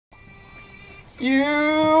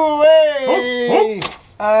You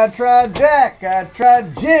I tried Jack, I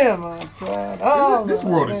tried Jim, I tried all. This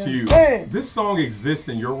world is huge. Hey. This song exists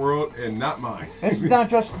in your world and not mine. It's not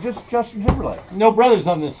just Justin Timberlake. No brothers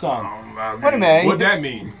on this song. Wait a minute. What'd that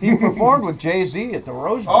mean? He performed with Jay-Z at the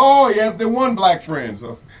Rose Bowl. Oh, yes, the one black friend.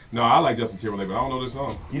 So, no, I like Justin Timberlake, but I don't know this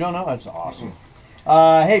song. You don't know? That's awesome.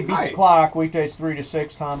 Hey, Beat Hi. the Clock, weekdays 3 to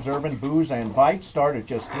 6, Tom's Urban, Booze and Bites start at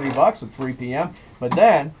just $3 at 3 p.m. But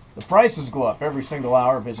then, the prices go up every single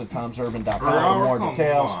hour. Visit tomsurban.com for more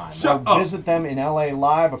details. Shut up. Visit them in LA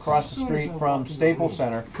live across the street from Staples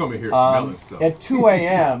Center. Come in here smelling stuff. At 2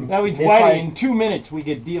 a.m. That means Whitey, in 2 minutes we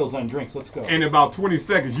get deals on drinks. Let's go. In about 20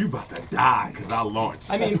 seconds, you about to die because I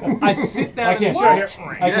launched. I mean, I sit down I can't,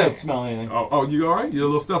 I can't smell anything. Oh, you all right? You a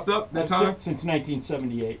little stuffed up that time? Since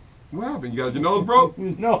 1978. What happened? You got your nose broke?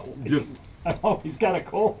 No. Just. I've always got a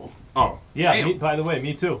cold. Oh. Yeah, me, by the way,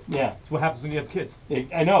 me too. Yeah. That's what happens when you have kids.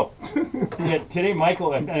 I know. Yeah, today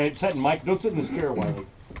Michael, and I said, Mike, don't sit in this chair, Wiley.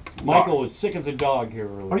 Michael was sick as a dog here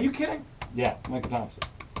earlier. Are you kidding? Yeah, Michael Thompson.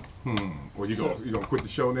 Well, you gonna quit the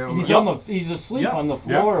show now? He's asleep on the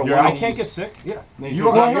floor. Yeah. I can't get sick. Yeah. You're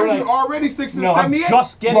already 6 and No, 78? I'm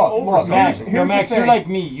just getting over Max, something. Max, you're like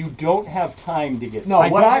me. You don't have time to get No,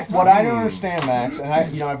 sick. what I don't understand, Max, and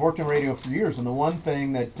I've worked in radio for years, and the one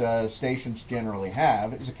thing that stations generally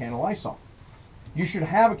have is a can of Lysol. You should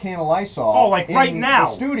have a can of Lysol. Oh, like in right now.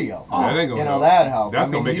 the studio. Oh, that ain't gonna help. that helps.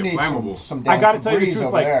 That's gonna make you it need flammable. Some I gotta tell you the Febreze truth,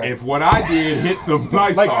 over like, there. If what I did hit some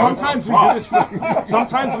nice Like sometimes we do this for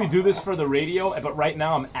sometimes we do this for the radio, but right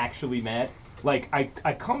now I'm actually mad. Like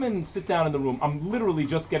I come in and sit down in the room. I'm literally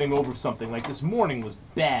just getting over something. Like this morning was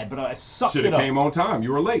bad, but I sucked Should it have up. came on time.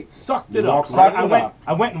 You were late. Sucked it up. Sucked it up.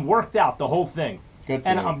 I went and worked out the whole thing. Good for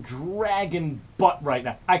and you. I'm dragging butt right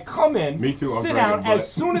now. I come in, Me too, I'm sit dragging down. butt.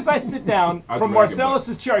 As soon as I sit down I'm from dragging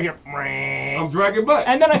Marcellus's chair here, I'm dragging butt.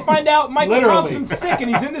 and then I find out Michael Literally. Thompson's sick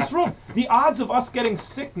and he's in this room. The odds of us getting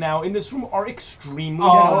sick now in this room are extremely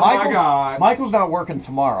Oh, low. my God. Michael's not working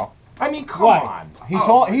tomorrow. I mean, come Why?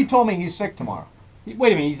 on. He told me he's sick tomorrow.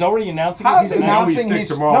 Wait a minute, he's already announcing How it? does he know he's sick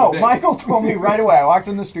tomorrow no. today? Michael told me right away. I walked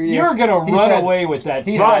in the studio. You're going to He run said- away with that.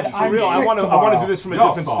 he charge. said, For I'm real, I sick want to tomorrow. do this from a Y'all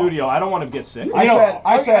different soft. studio. I don't want to get sick. I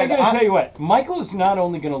said, I'm going to I- tell you what. Michael is not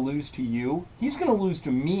only going to lose to you, he's going to lose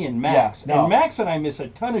to me and Max. Yeah, no. And Max and I miss a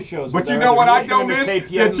ton of shows. But with you our know what other I don't miss?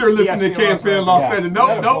 KPN That you're listening to KSPN Los Yeah. Angeles. Nope,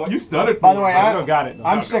 Yeah, nope, boy. you stuttered. By the way, I I, still got it.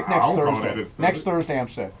 I'm sick next I don't call Thursday. that a Next stutter. Thursday, I'm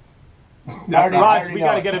sick. Raj, we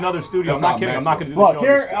got to get another studio. That's I'm not not kidding. I'm Max, not going to do Look, the show.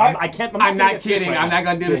 here, I can't. I'm not gonna get sick kidding. right I'm now. not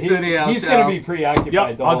going to do the studio He's show. going to be preoccupied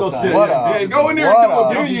Yep, the I'll whole go time. sit. What Yeah, go in there what and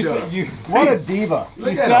do a- what You, he does. What a diva.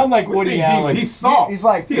 Look you at sound him. like What do Woody you mean, Allen. He's soft. He's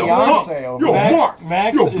like He a Beyonce punk. over You're there. a mark.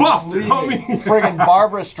 Max You're is busted, leaving. homie. Friggin'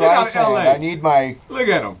 Barbara Get out of Streisand. LA. I need my Look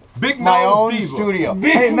at him. Big my nose own diva. studio.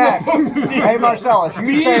 Big Hey Max. nose diva. Hey Marcellus,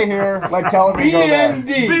 you stay here. Let Kellerman go there. BND.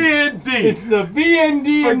 B&D. It's the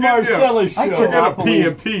BND and Forget him. Marcellus I show. Forget a cannot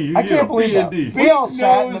believe- P&P. I can't believe that. B&D. We all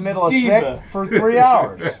sat in the middle of Diva. sick for 3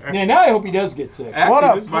 hours. Yeah, now I hope he does get sick. Actually,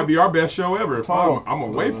 What a- this might be our best show ever. If Total. I'm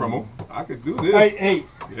away from him, I could do this. Hey,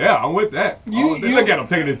 Yeah, I'm with that. You- Look at him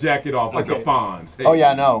taking his jacket off like Okay. the Fonz. Hey. Oh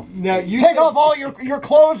yeah, no. now you Take said- off all your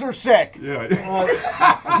clothes are sick.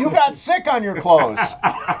 Yeah. You got sick on your clothes.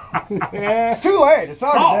 Yeah. It's too late. It's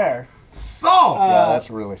already Soft. there. Soft. Yeah, that's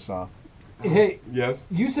really soft. Hey, Yes.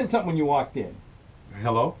 you said something when you walked in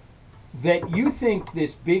Hello. that you think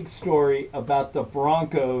this big story about the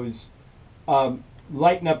Broncos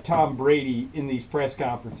lighting up Tom Brady in these press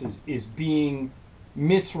conferences is being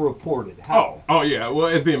misreported. How? Oh yeah. Well,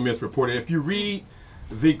 it's being misreported. If you read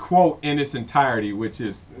the quote in its entirety, which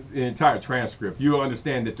is the entire transcript, you'll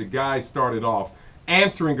understand that the guy started off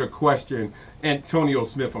answering a question. Antonio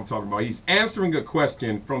Smith, I'm talking about. He's answering a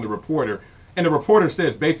question from the reporter, and the reporter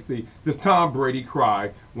says basically, "Does Tom Brady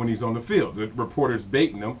cry when he's on the field?" The reporter's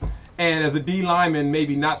baiting him, and as a D lineman,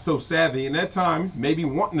 maybe not so savvy, and at times maybe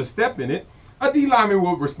wanting to step in it, a D lineman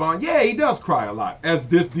will respond, "Yeah, he does cry a lot," as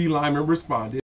this D lineman responded.